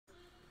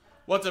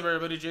What's up,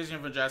 everybody? Jason here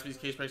from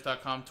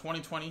JaspysCaseBreaks.com.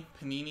 2020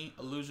 Panini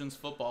Illusions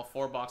Football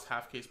 4-box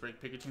half case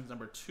break. Pikachu's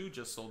number 2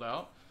 just sold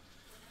out.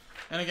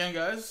 And again,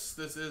 guys,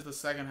 this is the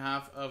second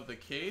half of the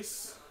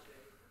case.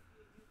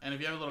 And if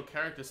you have a little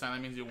character sign,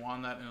 that means you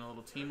won that in a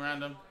little team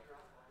random.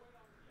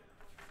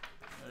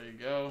 There you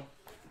go.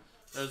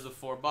 There's the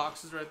 4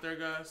 boxes right there,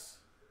 guys.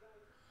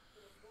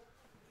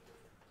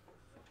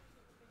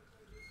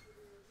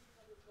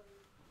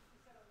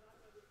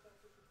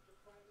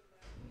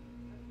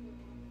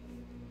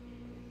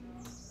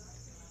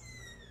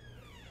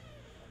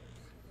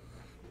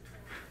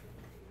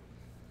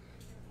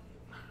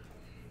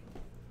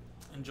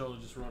 And Joel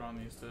just wrote on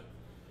these to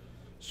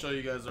show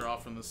you guys they're all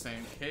from the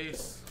same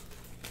case.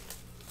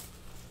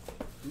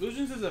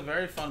 Illusions is a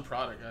very fun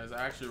product, guys.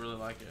 I actually really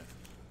like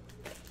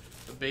it.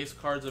 The base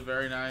cards are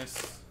very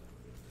nice.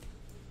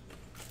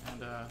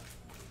 And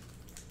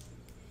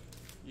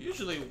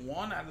usually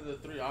 1 out of the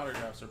 3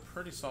 autographs are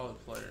pretty solid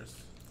players.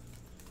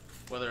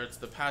 Whether it's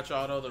the patch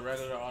auto, the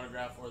regular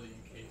autograph, or the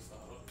encased auto.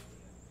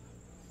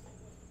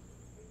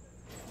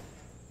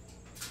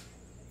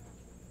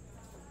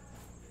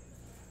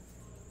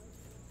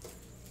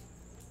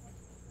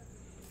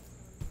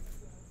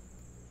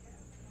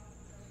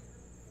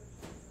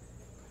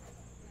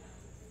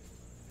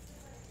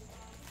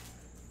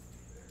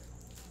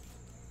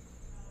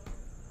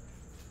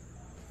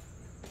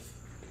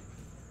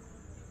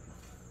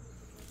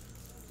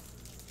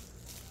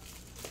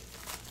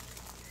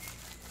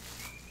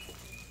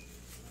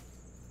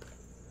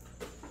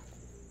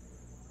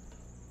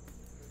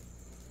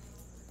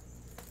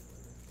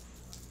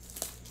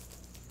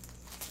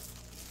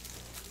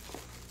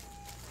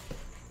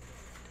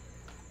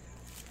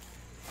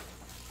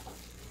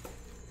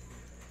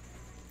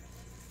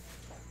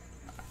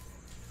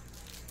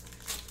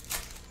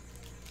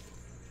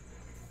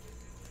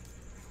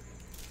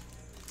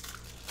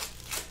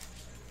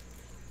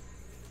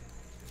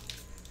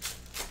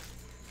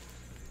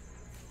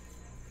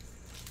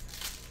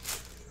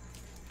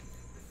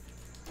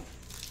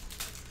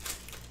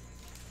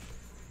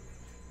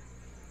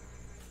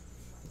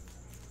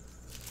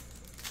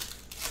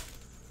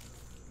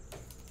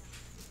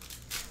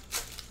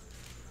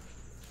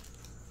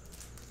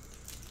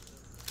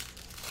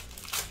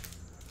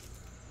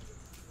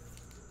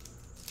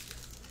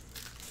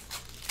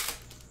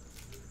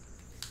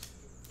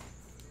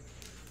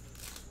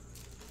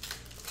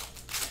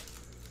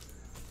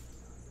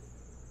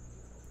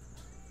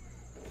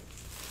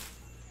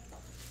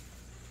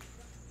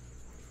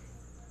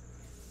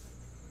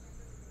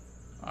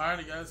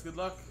 Alrighty, guys, good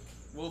luck.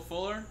 Will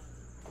Fuller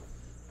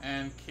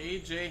and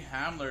KJ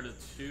Hamler to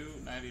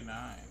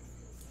 299.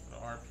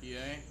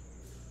 RPA.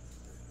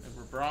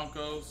 Denver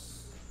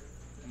Broncos.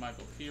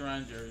 Michael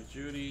Piron, Jerry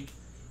Jeudy,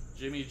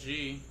 Jimmy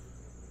G,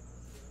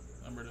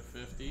 number to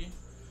 50.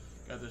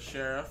 Got the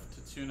Sheriff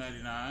to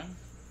 299.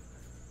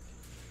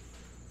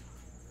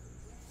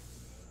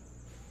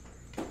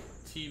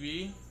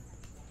 TV.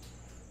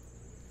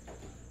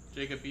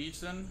 Jacob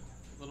Eason,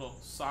 little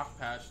sock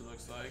patch it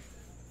looks like.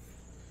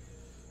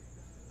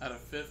 Out of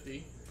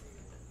 50.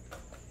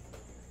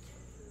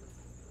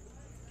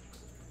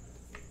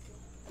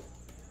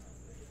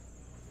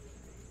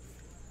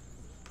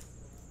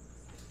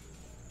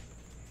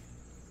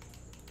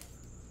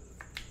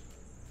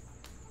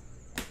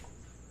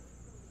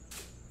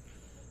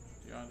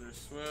 DeAndre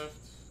Swift,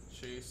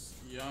 Chase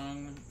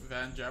Young,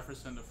 Van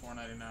Jefferson to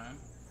 499.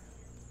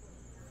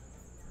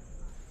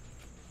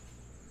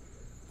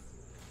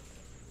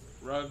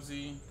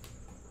 Ruggsy.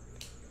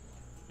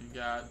 You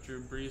got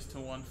Drew Brees to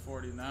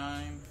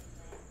 149.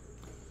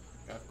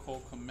 Got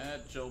Cole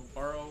Kmet, Joe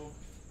Burrow.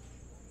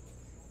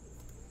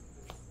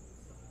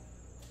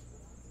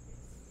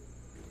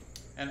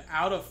 And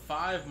out of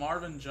 5,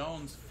 Marvin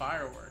Jones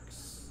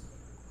Fireworks.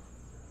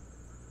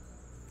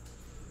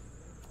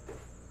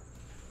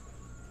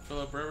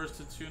 Phillip Rivers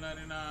to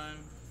 299.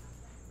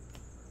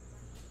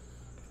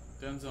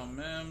 Denzel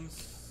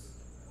Mims.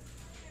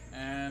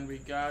 And we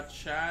got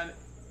Chad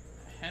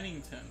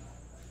Hennington.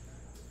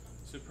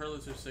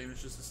 Superlative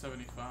signatures to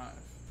 75.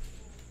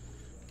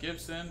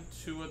 Gibson,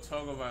 Tua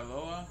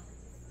Tagovailoa,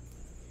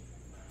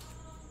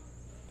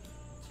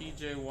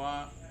 TJ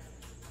Watt,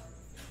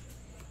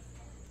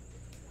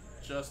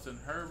 Justin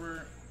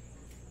Herbert,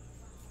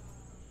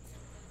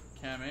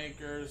 Cam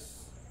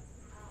Akers,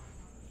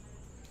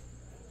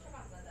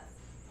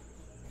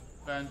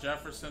 Van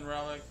Jefferson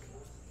relic,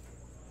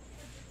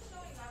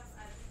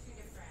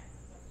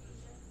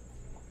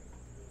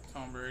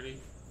 Tom Brady,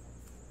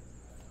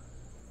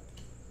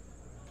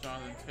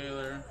 Jonathan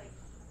Taylor,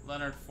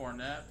 Leonard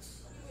Fournette,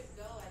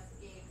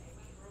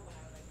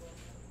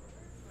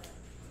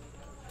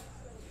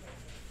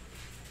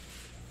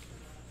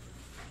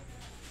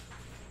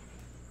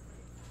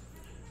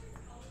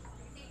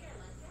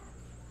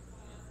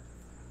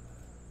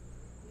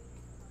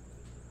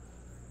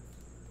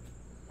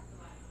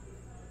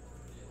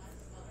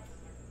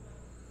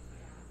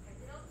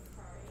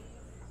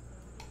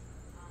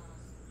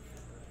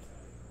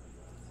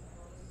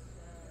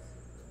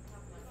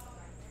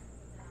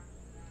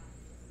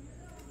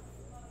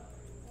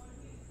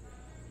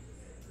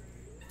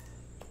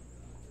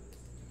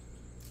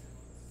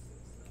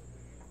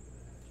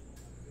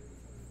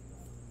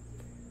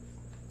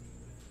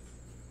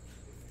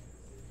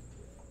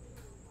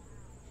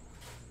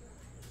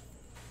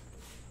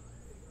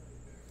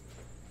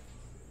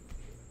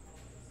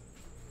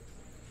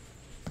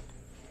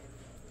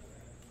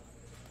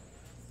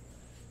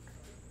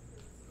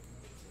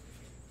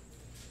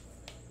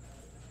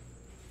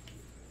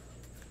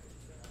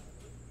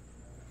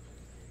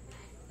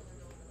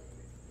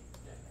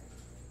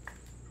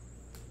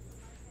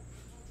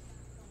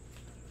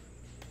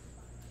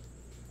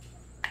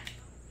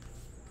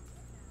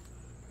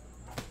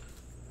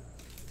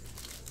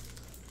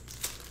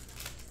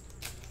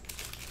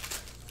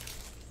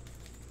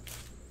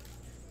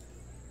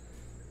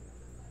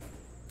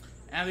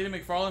 Anthony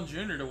McFarland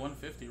Jr. to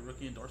 150,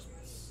 rookie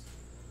endorsements.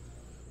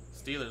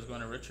 Steelers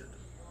going to Richard.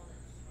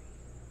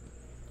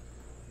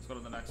 Let's go to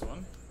the next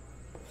one.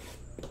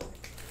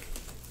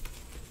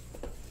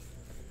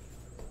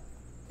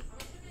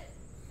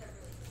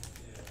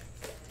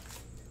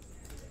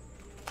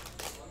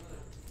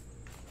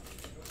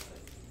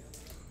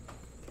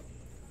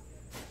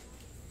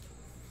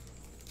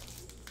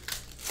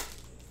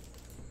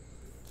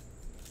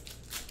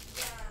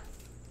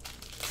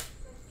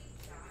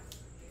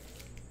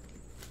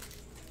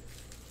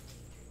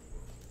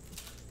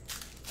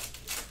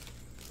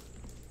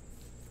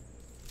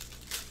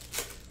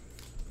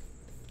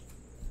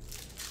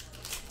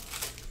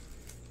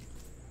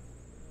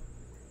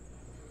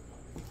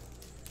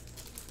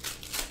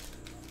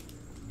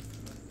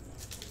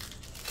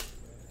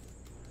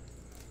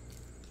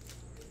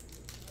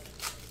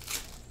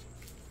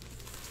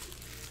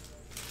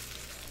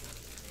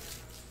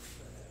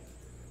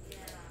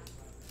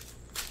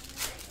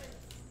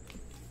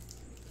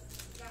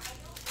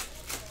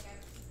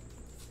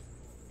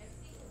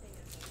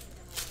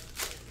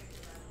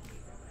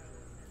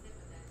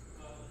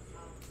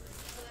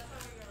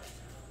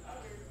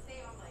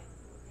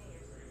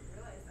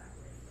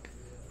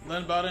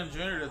 Lynn Bowden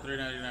Jr. to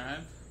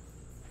 399.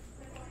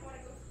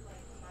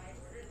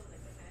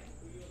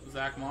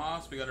 Zach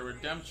Moss, we got a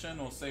redemption.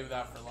 We'll save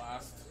that for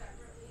last.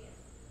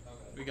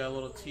 We got a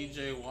little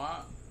TJ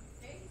Watt.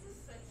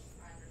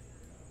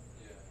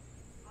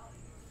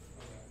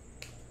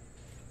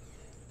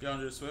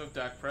 DeAndre Swift,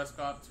 Dak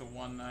Prescott to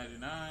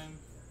 199.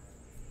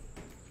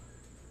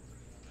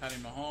 Patty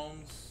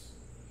Mahomes.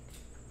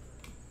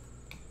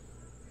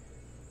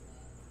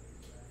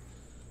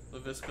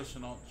 Laviska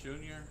Shenault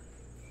Jr.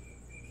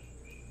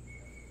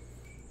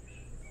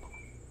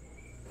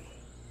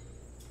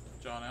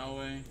 John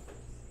Elway.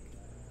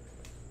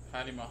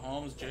 Patty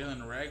Mahomes,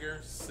 Jalen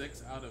Reagor,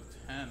 6 out of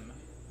 10.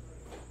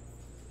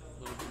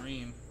 Little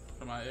green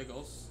for my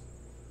Eagles.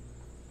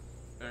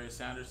 Barry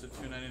Sanders to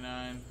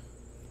 299.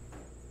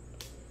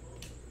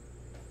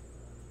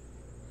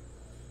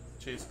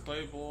 Chase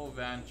Claypool,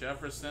 Van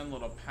Jefferson,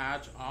 little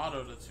patch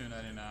auto to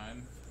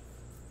 299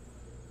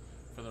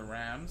 for the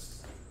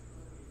Rams.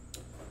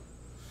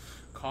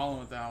 Colin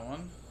with that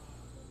one.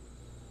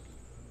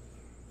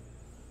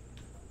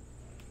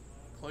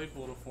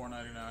 Claypool to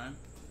 499.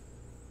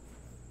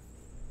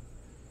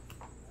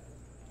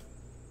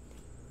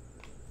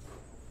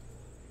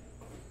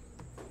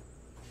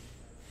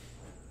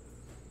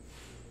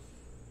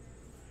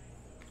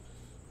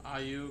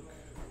 Ayuk,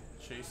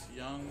 Chase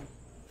Young.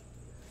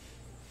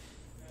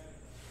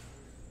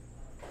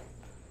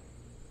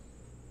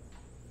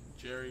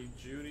 Jerry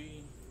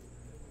Jeudy.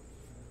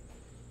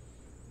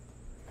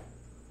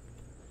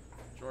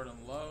 Jordan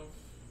Love.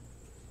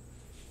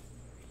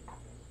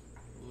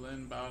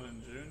 Lynn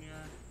Bowden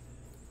Jr.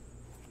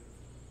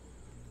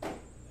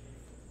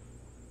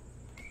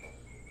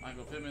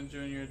 Michael Pittman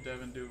Jr.,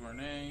 Devin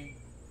Duvernay,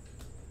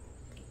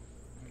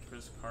 and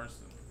Chris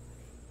Carson.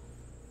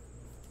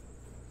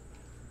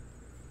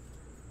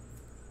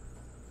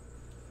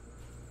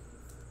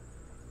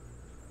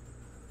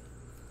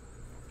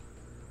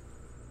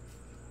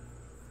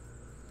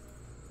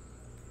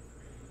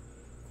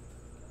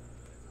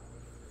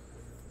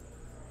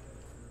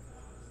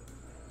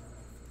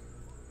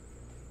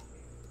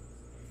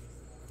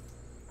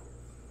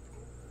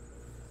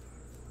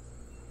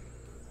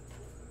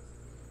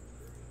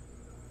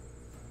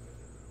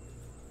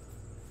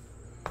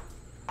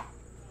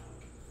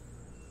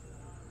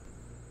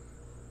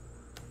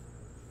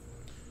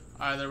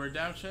 Alright, the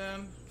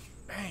redemption.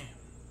 Bam.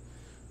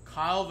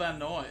 Kyle Van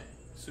Noy,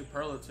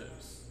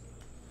 superlatives.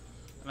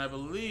 And I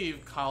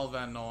believe Kyle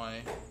Van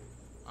Noy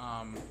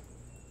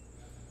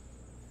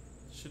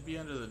should be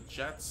under the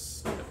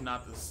Jets, if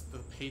not the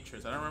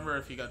Patriots. I don't remember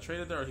if he got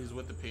traded there or he's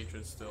with the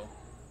Patriots still.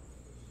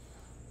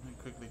 Let me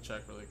quickly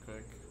check really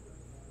quick.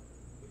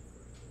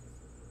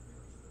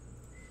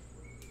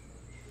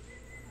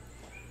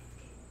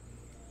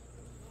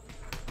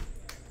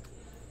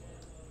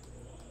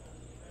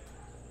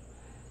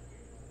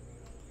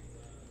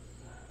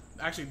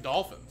 Actually,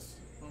 Dolphins.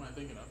 What am I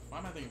thinking of? Why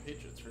am I thinking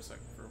Patriots for a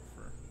second? For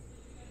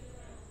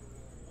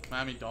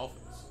Miami Dolphins.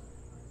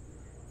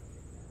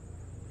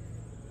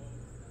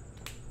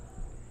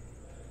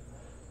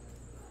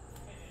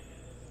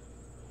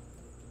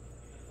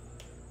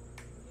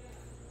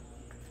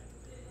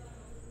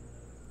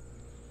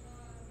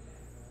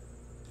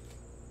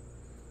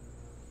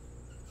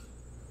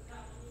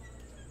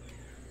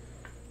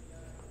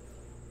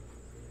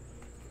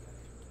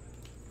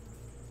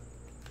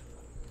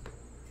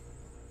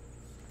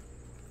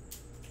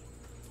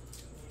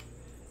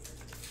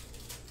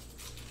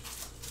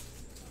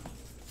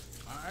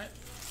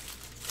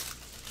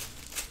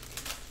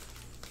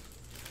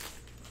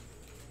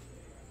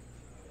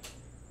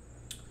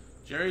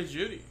 Jerry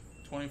Jeudy,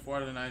 24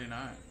 out of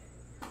 99.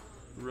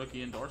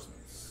 Rookie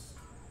endorsements.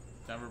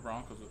 Denver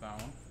Broncos with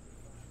that one.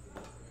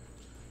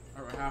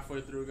 Alright, we're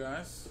halfway through,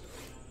 guys.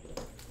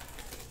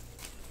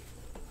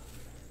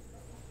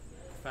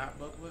 Fat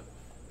booklet.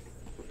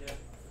 Yeah.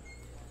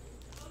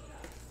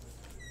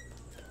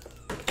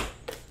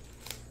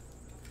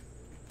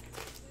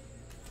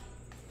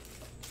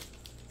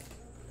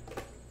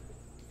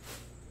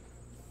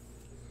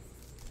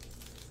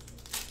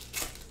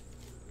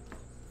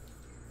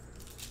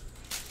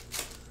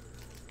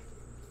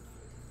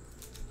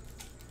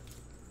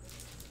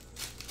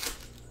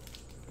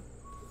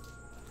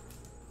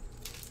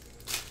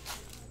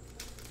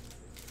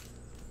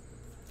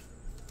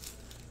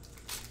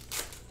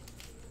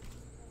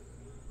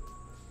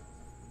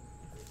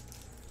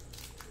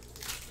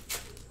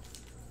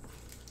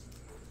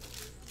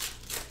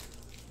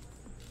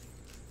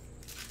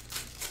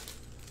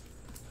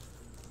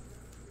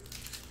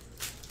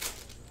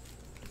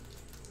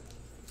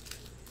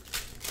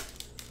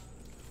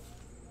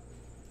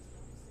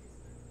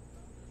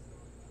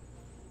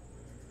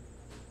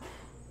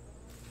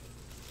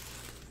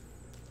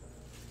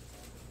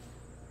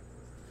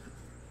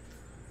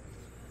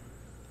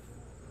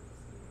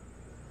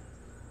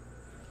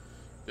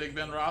 Big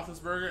Ben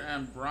Roethlisberger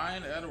and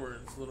Brian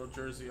Edwards, little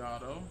jersey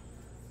auto.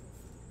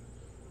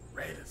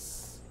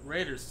 Raiders.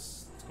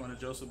 It's going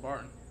to Joseph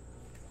Barton.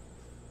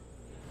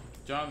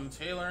 Jonathan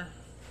Taylor.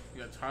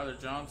 You got Tyler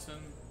Johnson,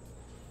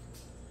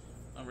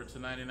 number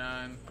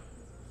 299.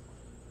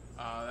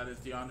 That is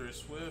DeAndre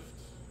Swift.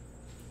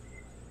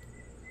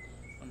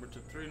 Number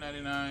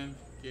 399.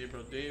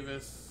 Gabriel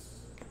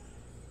Davis.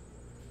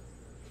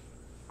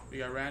 We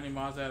got Randy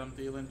Moss, Adam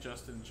Thielen,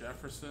 Justin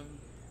Jefferson.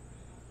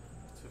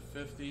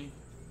 250.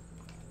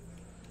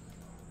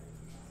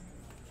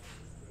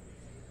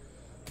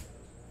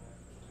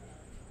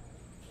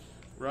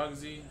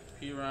 Ruggsy,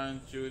 P. Ryan,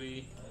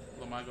 Judy,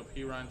 LaMichael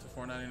P. Ryan to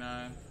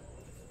 499.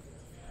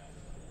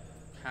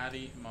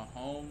 Patty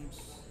Mahomes.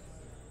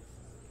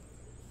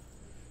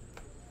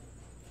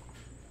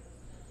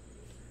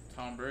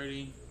 Tom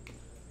Brady.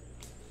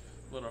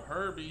 Little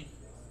Herbie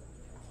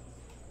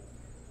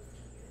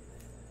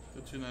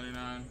to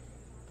 299.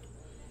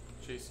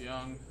 Chase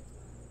Young.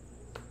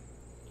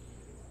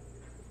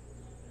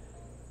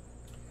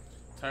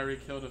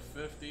 Tyreek Hill to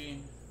 50.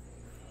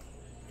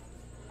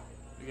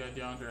 We got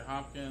DeAndre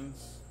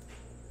Hopkins.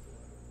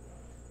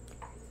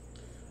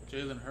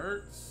 Jalen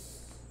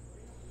Hurts.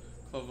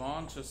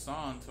 Clavon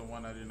Chason to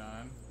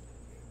 199.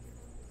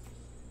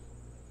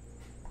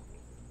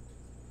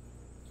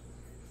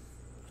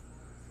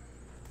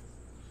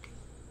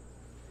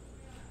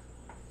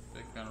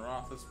 Big Ben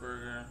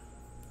Roethlisberger.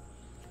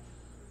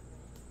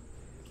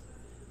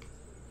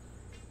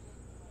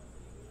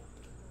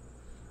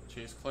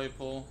 Chase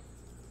Claypool.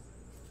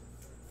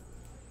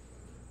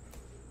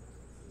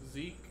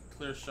 Zeke,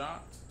 clear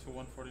shot to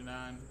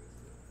 149.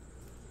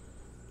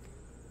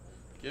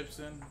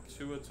 Gibson,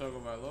 Tua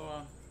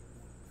Tagovailoa.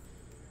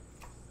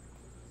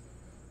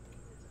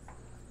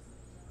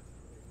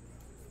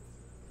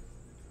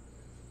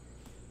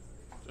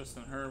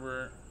 Justin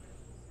Herbert.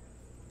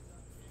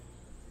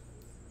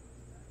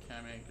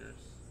 Cam Akers.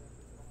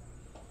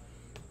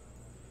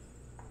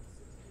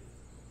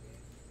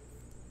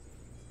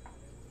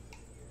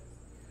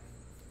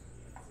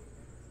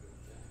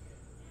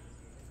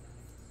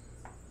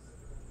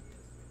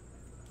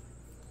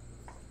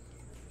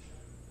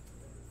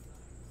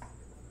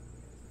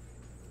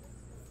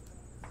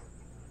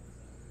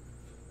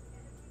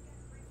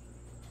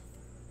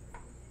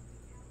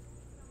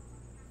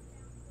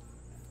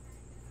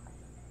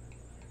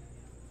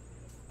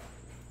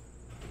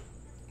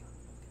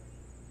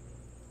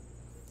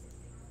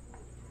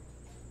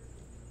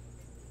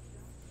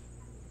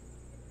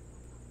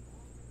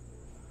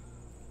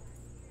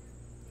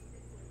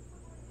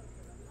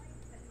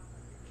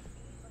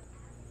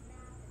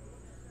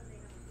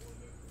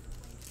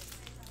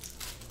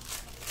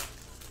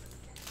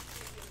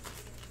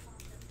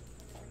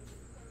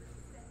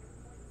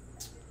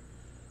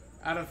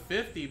 Out of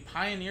 50,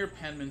 Pioneer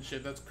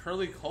penmanship. That's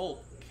Curly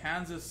Colt,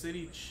 Kansas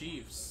City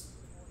Chiefs.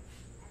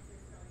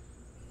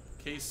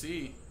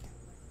 KC.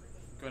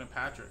 Going to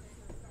Patrick.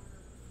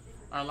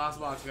 Alright, last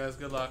box, guys.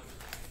 Good luck.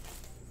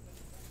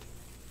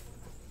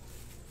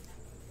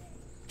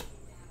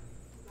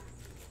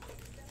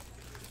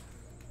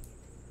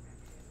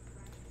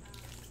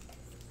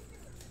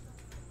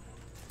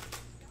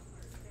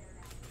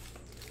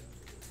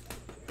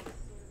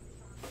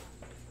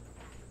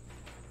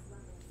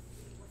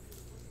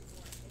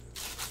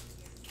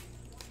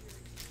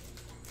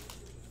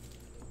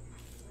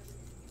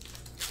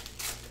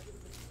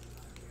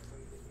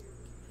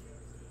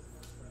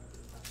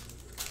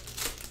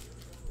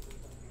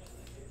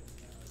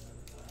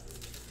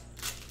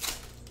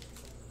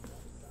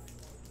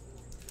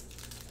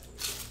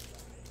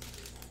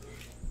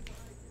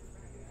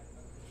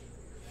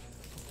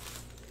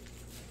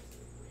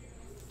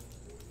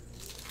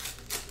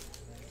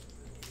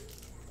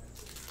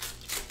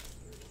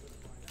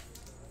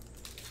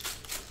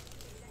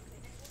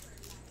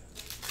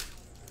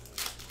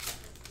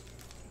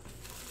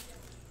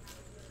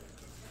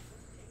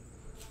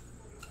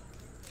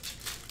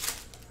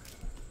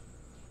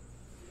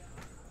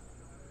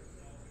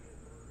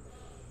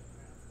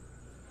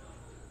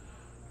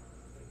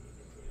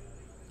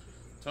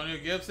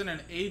 Antonio Gibson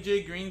and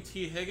AJ Green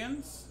T.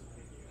 Higgins.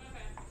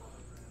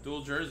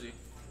 Dual jersey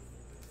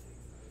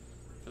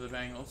for the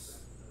Bengals.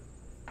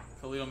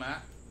 Khalil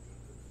Mack.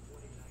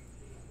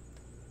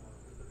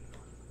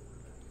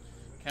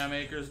 Cam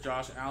Akers,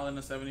 Josh Allen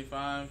to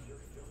 75.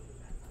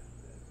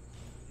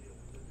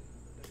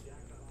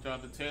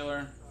 Jonathan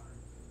Taylor.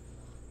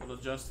 Little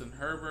Justin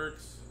Herbert.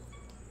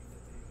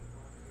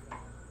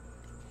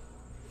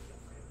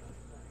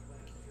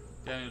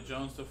 Daniel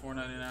Jones to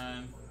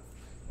 499.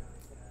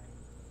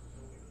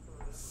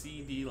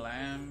 CD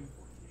Lamb.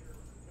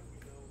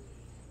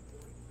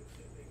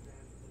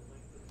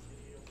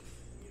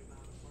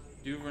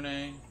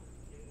 Duvernay.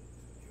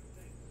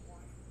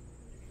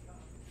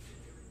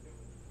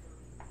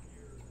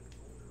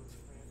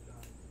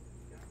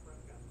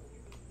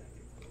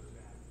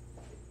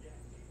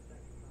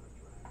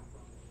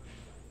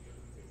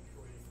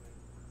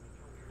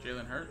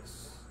 Jalen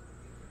Hurts.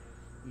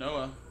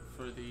 Noah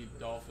for the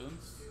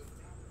Dolphins.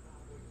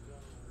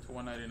 to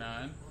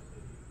 199.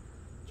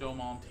 Joe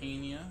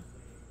Montana.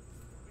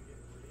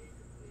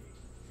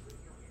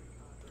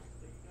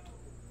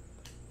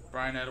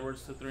 Brian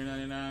Edwards to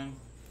 399.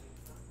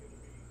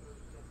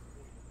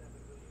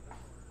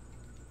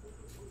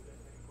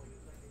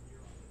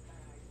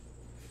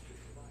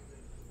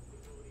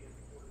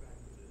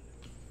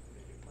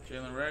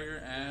 Jalen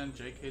Reagor and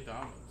J.K.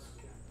 Dobbins.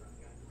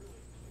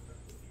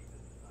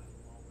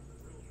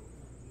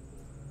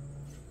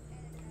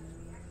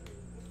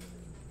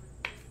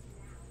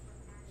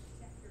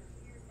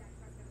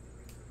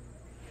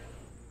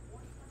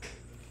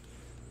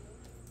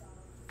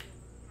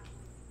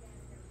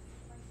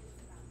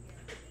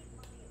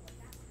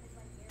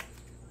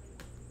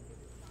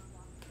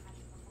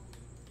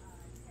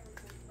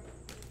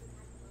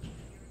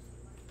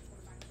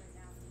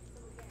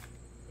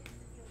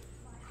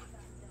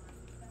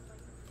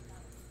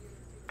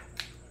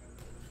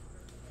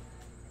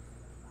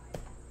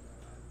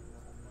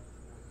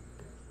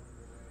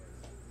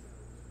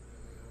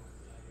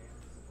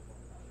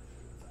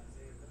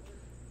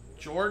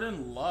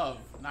 Jordan Love,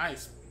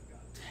 nice.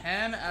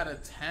 10 out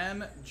of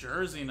 10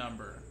 jersey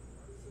number.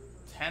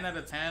 10 out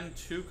of 10,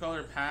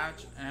 2-color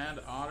patch and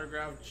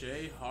autograph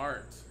J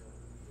Hart.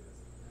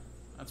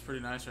 That's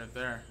pretty nice right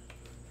there.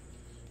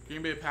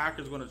 Green Bay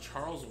Packers going to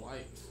Charles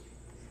White.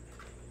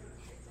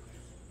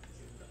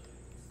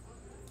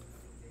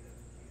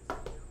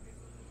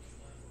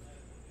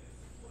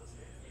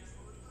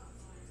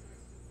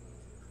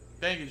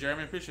 Thank you,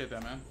 Jeremy. Appreciate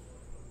that, man.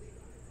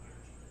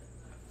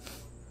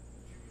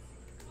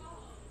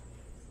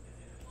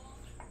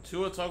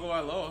 Tua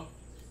Tagovailoa.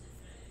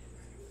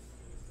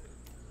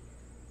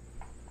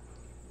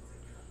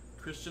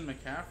 Christian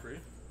McCaffrey.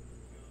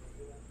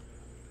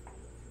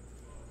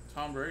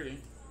 Tom Brady.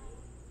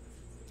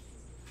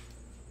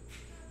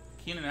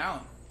 Keenan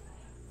Allen.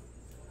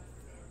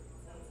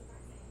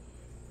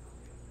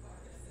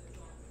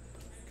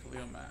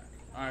 Khalil Mack.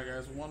 Alright,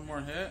 guys, one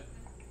more hit.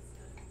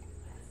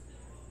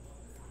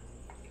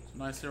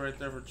 Nice hit right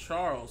there for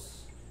Charles.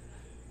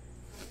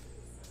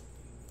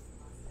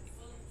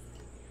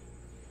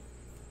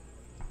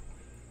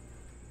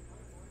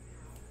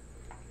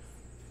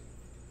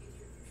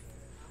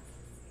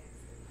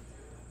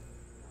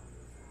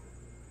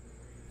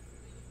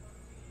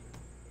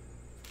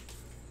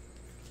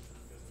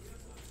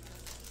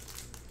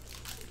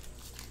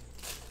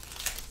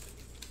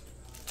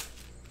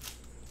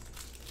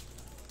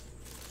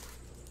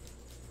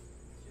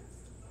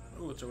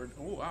 Oh, it's a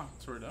wow,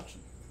 it's a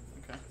reduction.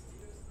 Okay.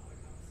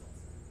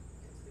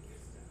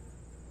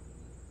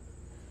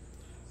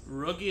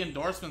 Rookie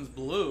endorsements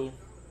blue.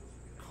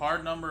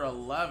 Card number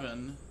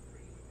 11.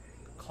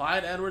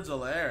 Clyde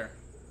Edwards-Helaire.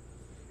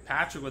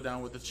 Patrick went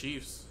down with the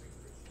Chiefs.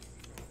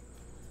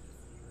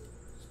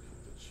 Let's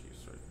put the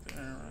Chiefs right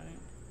there, right?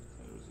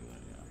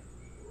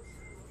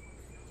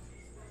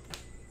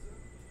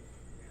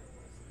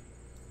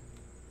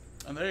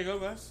 Yeah. And there you go,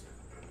 guys.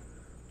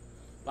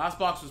 Last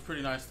box was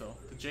pretty nice, though.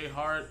 The J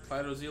Hart,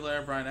 Clyde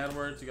Edwards-Helaire, Brian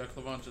Edwards. You got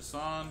Clavon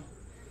Chason.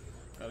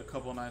 Got a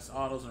couple nice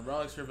autos and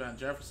relics here. Van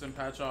Jefferson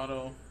patch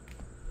auto.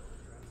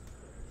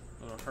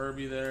 Little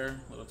Herbie there.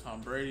 Little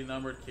Tom Brady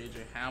numbered.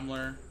 KJ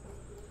Hamler.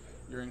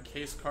 Your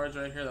encased cards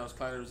right here. That was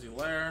Clyde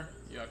Edwards-Helaire.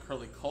 You got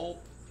Curly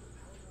Culp,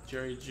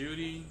 Jerry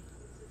Jeudy,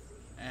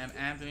 and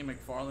Anthony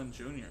McFarland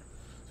Jr.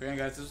 So again,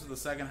 guys, this is the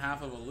second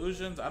half of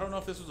Illusions. I don't know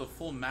if this was a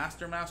full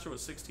Master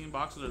with 16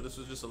 boxes or this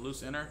was just a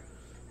loose inner.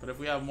 But if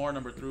we have more,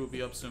 number 3 will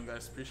be up soon,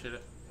 guys. Appreciate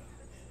it.